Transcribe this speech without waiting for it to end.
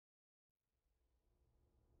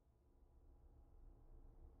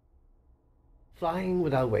Flying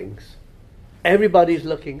without wings. Everybody's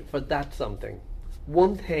looking for that something.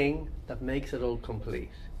 One thing that makes it all complete.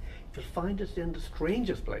 You'll find it in the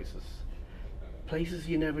strangest places. Places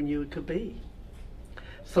you never knew it could be.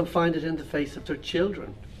 Some find it in the face of their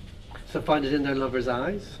children. Some find it in their lover's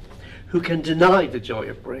eyes. Who can deny the joy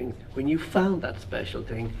it brings when you found that special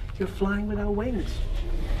thing? You're flying without wings.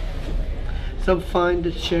 Some find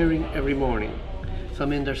it sharing every morning.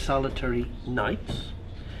 Some in their solitary nights.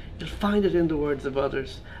 You'll find it in the words of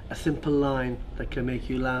others, a simple line that can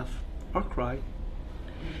make you laugh or cry.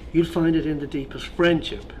 You'll find it in the deepest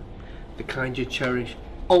friendship, the kind you cherish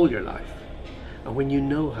all your life. And when you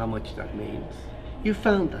know how much that means, you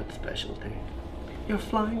found that special thing. You're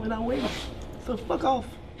flying without wings, so fuck off.